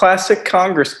those classic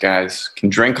Congress guys can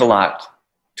drink a lot.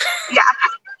 Yeah,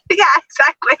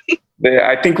 exactly.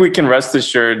 I think we can rest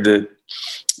assured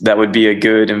that would be a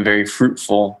good and very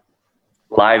fruitful,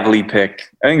 lively pick.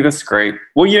 I think that's great.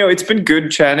 Well, it's been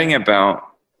good chatting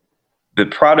about the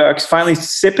products, finally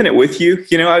sipping it with you.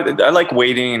 I like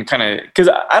waiting and kind of, because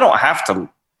I don't have to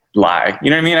lie.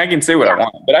 You know what I mean? I can say what I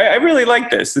want, but I really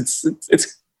like this.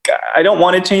 It's I don't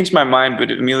want to change my mind, but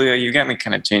Amelia, you got me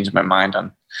kind of changed my mind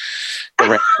on the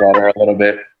ranch water a little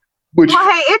bit. Well,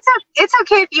 hey, it's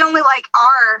okay if you only like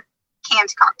our canned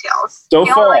cocktails. So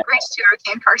you far, only like ranch to our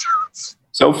canned cocktails.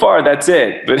 So far, that's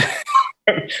it.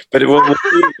 But we'll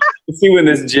see when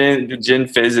this gin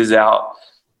fizzes out.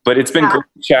 But it's been great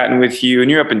chatting with you,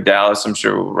 and you're up in Dallas. I'm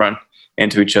sure we'll run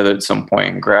into each other at some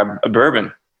point and grab a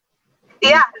bourbon.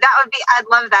 Yeah, I'd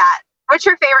love that. What's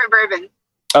your favorite bourbon?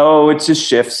 Oh, it just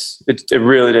shifts. It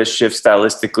really does shift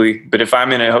stylistically. But if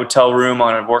I'm in a hotel room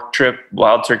on a work trip,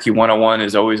 Wild Turkey 101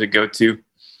 is always a go-to.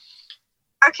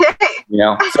 Okay.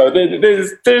 So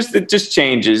it just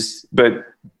changes, but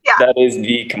that is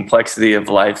the complexity of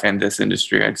life in this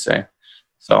industry, I'd say.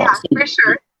 So for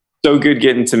sure. So good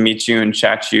getting to meet you and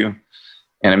chat you.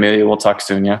 And Amelia, we'll talk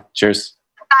soon. Yeah. Cheers.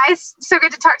 Nice. So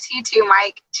good to talk to you too,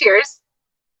 Mike. Cheers.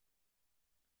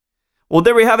 Well,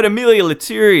 there we have it. Amelia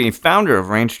Lettieri, founder of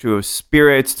Ranch 2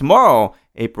 Spirits. Tomorrow,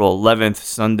 April 11th,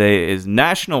 Sunday, is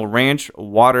National Ranch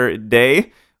Water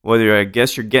Day. Whether I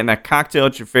guess you're getting a cocktail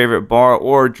at your favorite bar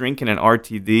or drinking an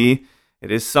RTD,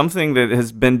 it is something that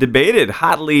has been debated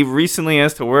hotly recently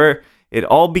as to where it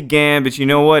all began. But you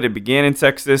know what? It began in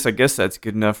Texas. I guess that's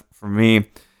good enough for me.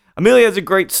 Amelia has a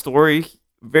great story.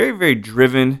 Very, very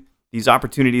driven. These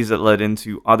opportunities that led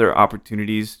into other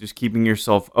opportunities, just keeping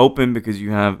yourself open because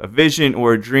you have a vision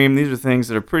or a dream. These are things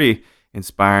that are pretty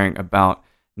inspiring about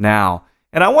now.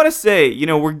 And I want to say,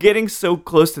 we're getting so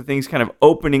close to things kind of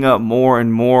opening up more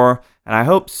and more. And I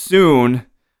hope soon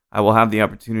I will have the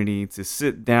opportunity to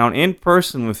sit down in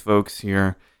person with folks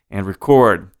here and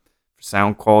record for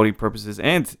sound quality purposes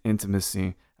and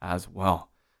intimacy as well.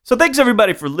 So thanks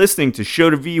everybody for listening to Show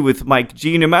to V with Mike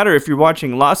G. No matter if you're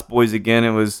watching Lost Boys again,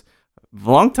 it was a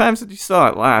long time since you saw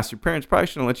it last. Your parents probably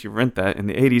shouldn't let you rent that in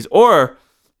the 80s. Or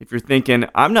if you're thinking,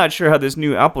 I'm not sure how this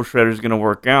new apple shredder is going to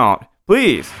work out,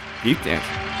 please keep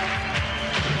dancing.